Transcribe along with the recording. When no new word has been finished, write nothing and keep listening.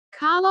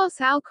Carlos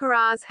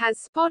Alcaraz has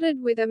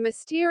spotted with a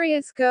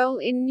mysterious girl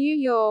in New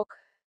York.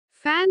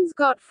 Fans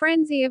got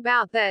frenzy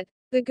about that.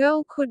 The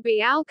girl could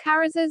be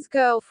Alcaraz's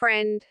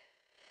girlfriend.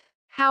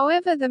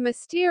 However, the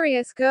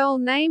mysterious girl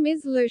name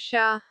is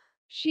Lucia.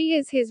 She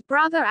is his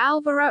brother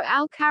Alvaro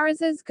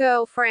Alcaraz's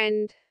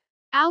girlfriend.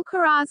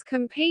 Alcaraz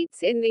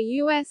competes in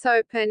the US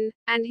Open,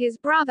 and his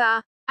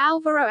brother,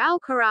 Alvaro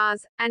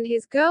Alcaraz, and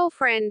his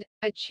girlfriend,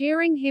 are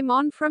cheering him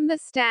on from the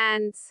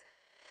stands.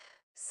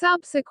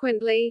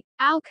 Subsequently,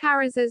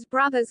 Alcaraz's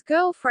brother's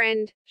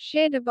girlfriend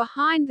shared a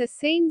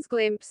behind-the-scenes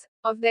glimpse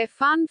of their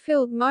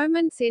fun-filled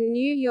moments in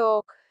New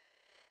York.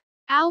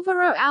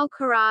 Alvaro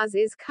Alcaraz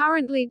is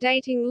currently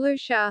dating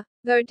Lucia,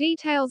 though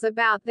details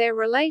about their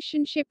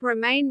relationship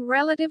remain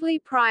relatively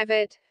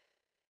private.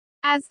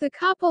 As the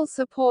couple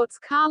supports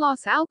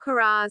Carlos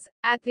Alcaraz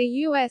at the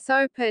US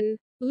Open,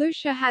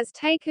 Lucia has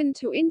taken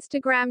to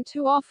Instagram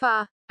to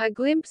offer a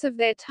glimpse of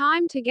their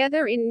time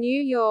together in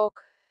New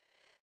York.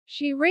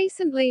 She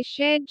recently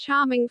shared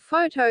charming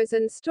photos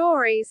and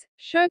stories,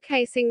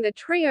 showcasing the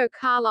trio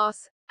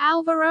Carlos,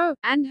 Alvaro,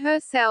 and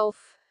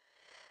herself.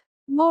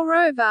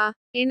 Moreover,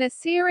 in a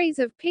series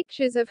of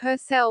pictures of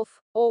herself,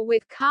 or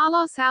with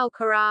Carlos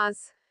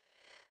Alcaraz.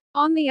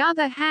 On the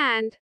other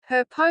hand,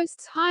 her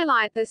posts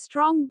highlight the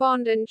strong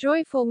bond and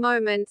joyful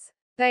moments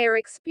they are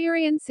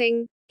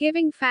experiencing,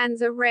 giving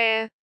fans a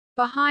rare,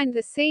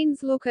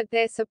 behind-the-scenes look at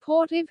their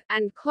supportive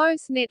and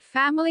close-knit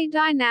family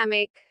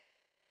dynamic.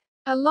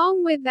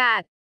 Along with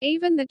that,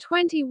 even the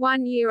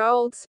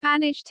 21-year-old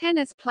Spanish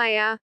tennis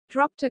player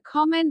dropped a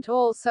comment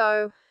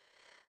also.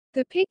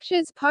 The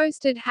pictures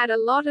posted had a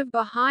lot of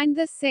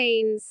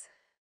behind-the-scenes.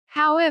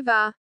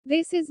 However,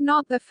 this is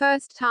not the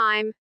first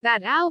time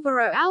that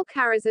Alvaro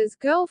Alcaraz's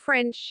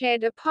girlfriend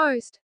shared a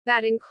post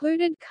that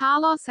included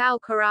Carlos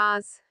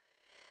Alcaraz.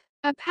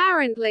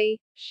 Apparently,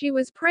 she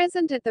was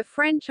present at the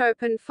French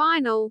Open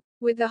final,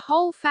 with the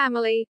whole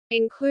family,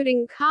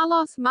 including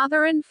Carlos'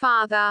 mother and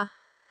father.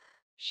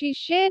 She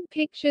shared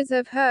pictures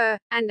of her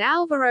and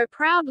Alvaro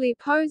proudly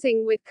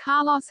posing with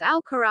Carlos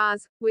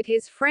Alcaraz, with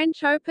his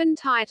French Open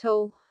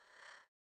title.